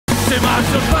Czy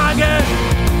masz odwagę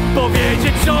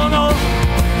powiedzieć żonom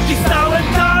i stałem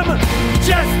tam,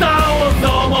 gdzie stało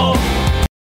domo?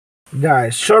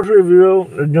 Guys, short review,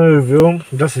 new review,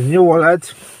 just a new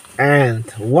wallet. And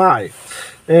why?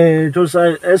 Because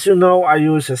as you know, I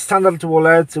use a standard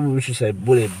wallet, which is a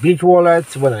really big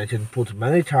wallet, when I can put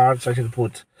many cards. I can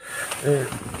put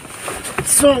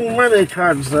so many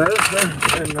cards there,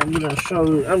 and I'm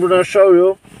gonna show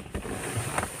you.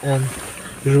 And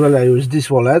usually I use this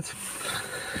wallet,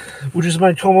 which is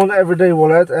my common everyday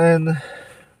wallet, and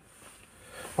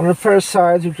on the first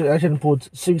side I can put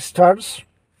 6 cards,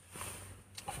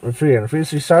 3 and 3,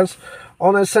 6 stars.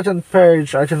 On a second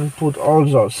page I can put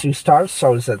also 6 stars,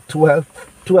 so it's at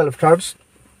 12 cards.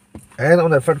 And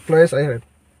on the third place I have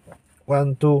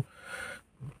 1, 2,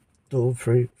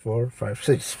 3, 4, 5,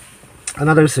 6.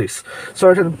 Another 6. So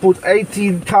I can put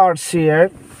 18 cards here,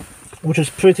 which is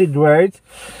pretty great.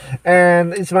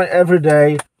 And it's my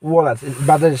everyday wallet.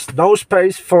 But there's no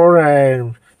space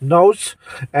for notes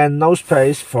and no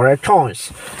space for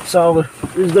coins. So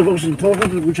it's the most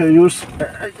important, which I use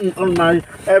on my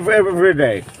every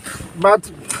day.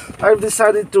 But I've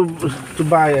decided to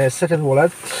buy a second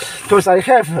wallet because I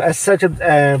have a second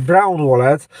brown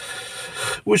wallet,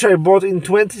 which I bought in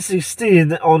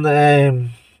 2016 on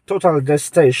Total gas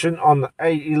station on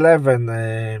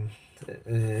A11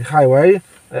 highway,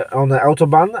 on the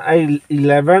Autobahn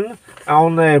A11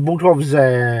 on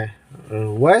Budowze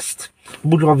West.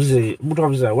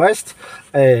 Budowze West,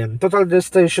 Total gas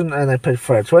station, and I paid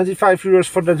for 25 euros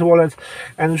for that wallet,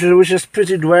 and which is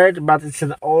pretty great, but it's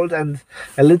an old and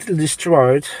a little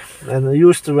destroyed and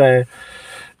used to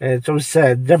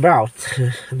the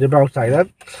Brout Island.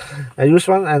 I used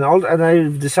one and old, and I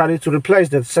decided to replace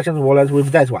that second wallet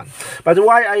with that one. But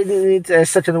why I need a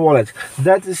second wallet?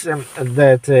 That is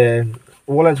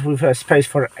wallet with a space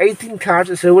for 18 cards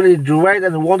is really great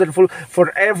and wonderful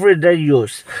for everyday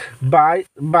use. But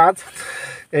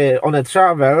on a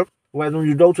travel, when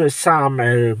you go to some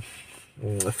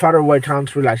faraway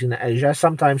country like in Asia,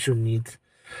 sometimes you need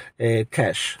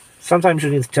cash. Sometimes you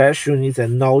need cash, you need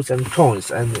notes and coins.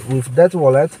 And with that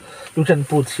wallet, you can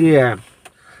put here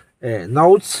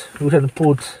notes, you can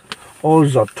put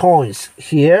also coins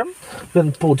here, you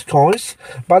can put coins,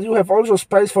 but you have also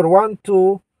space for 1,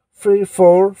 2, 3,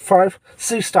 4, 5,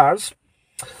 6 stars,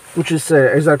 which is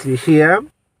exactly here.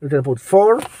 You can put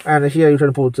 4, and here you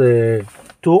can put 2,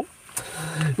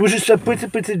 which is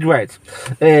pretty great.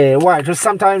 Why? Because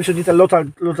sometimes you need a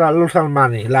local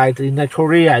money, like in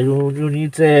Korea you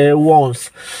need wons,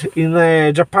 in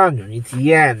Japan you need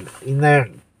yen, in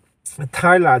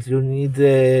Thailand you need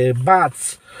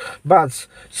bahts.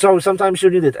 So sometimes you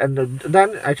need it, and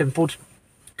then I can put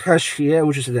cash here,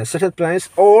 which is in the second place,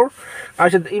 or I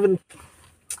can even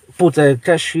put a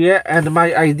cash here, and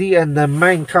my ID and the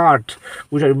main card,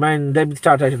 which is my debit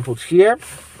card, I can put here,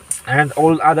 and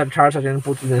all other cards I can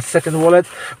put in a second wallet,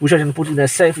 which I can put in a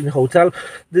safe in a hotel.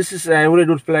 This is a really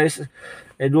good place,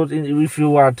 if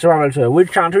you are travel to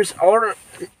weird countries, or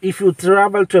if you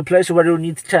travel to a place where you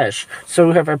need cash. So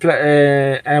we have a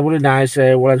really nice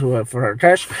wallet for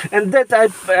cash, and that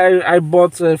I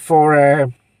bought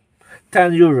for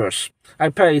 10 euros. I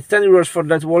paid 10 euros for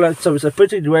that wallet, so it's a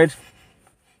pretty great,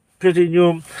 pretty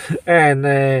new,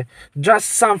 and just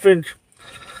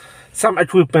some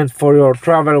equipment for your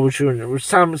travel, which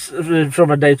some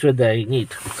from a day to day need.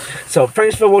 So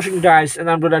thanks for watching, guys, and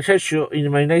I'm gonna catch you in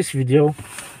my next video.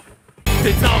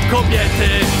 Ty co kobiety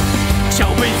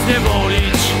chciałbyś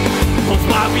zniewolić,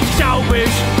 pozbawić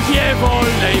chciałbyś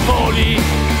niewolnej woli.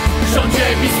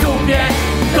 Rządzie biskupie,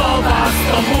 do was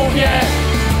to mówię.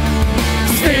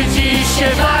 Wstydzi się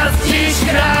was dziś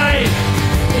kraj.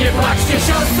 Nie płaczcie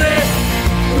siostry,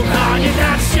 ducha nie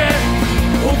traćcie.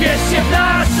 Uwierzcie w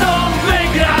naszą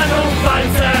wygraną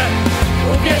walce.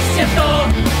 Uwierzcie w to,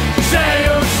 że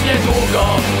już niedługo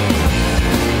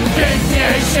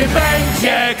piękniejszy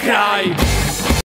będzie kraj.